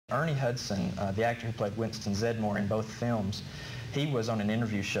Ernie Hudson, the actor who played Winston Zeddemore in both films, he was on an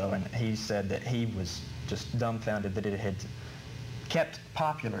interview show and he said that he was just dumbfounded that it had kept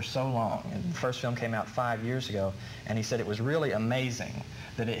popular so long. And the first film came out 5 years ago, and he said it was really amazing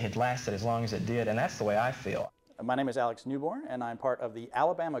that it had lasted as long as it did, and that's the way I feel. My name is Alex Newborn, and I'm part of the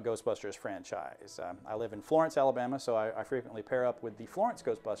Alabama Ghostbusters franchise. I live in Florence, Alabama, so I frequently pair up with the Florence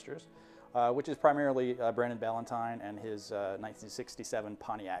Ghostbusters, which is primarily Brandon Ballantyne and his 1967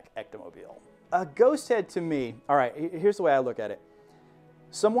 Pontiac Ectomobile. A ghost head to me, all right, here's the way I look at it.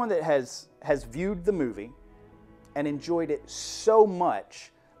 Someone that has viewed the movie and enjoyed it so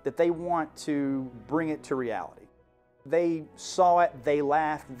much that they want to bring it to reality. They saw it, they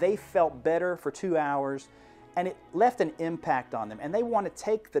laughed, they felt better for 2 hours, and it left an impact on them. And they want to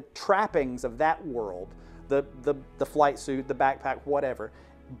take the trappings of that world, the flight suit, the backpack, whatever,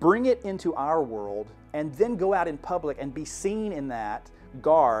 bring it into our world, and then go out in public and be seen in that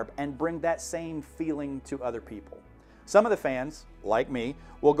garb and bring that same feeling to other people. Some of the fans, like me,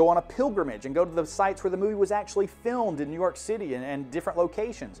 will go on a pilgrimage and go to the sites where the movie was actually filmed in New York City and different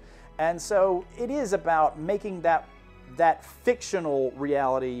locations. And so it is about making that fictional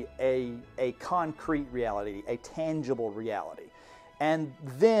reality a concrete reality, a tangible reality, and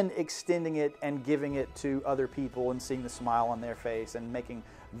then extending it and giving it to other people and seeing the smile on their face and making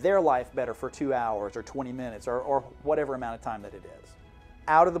their life better for 2 hours or 20 minutes or whatever amount of time that it is.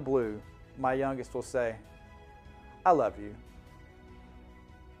 Out of the blue, my youngest will say, "I love you."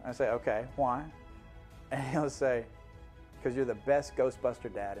 I say, "Okay, why?" And he'll say, "Because you're the best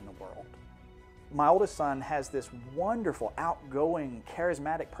Ghostbuster dad in the world." My oldest son has this wonderful, outgoing,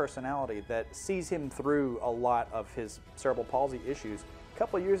 charismatic personality that sees him through a lot of his cerebral palsy issues. A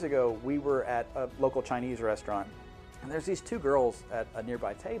couple of years ago, we were at a local Chinese restaurant, and there's these two girls at a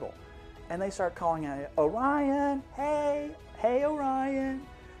nearby table, and they start calling out, "Orion, hey, hey, Orion."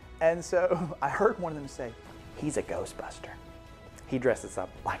 And so I heard one of them say, "He's a Ghostbuster. He dresses up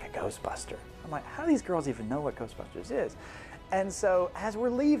like a Ghostbuster." I'm like, how do these girls even know what Ghostbusters is? And so as we're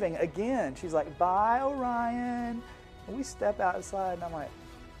leaving again, she's like, "Bye, Orion." And we step outside and I'm like,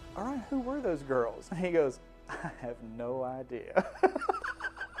 "Orion, who were those girls?" And he goes, "I have no idea."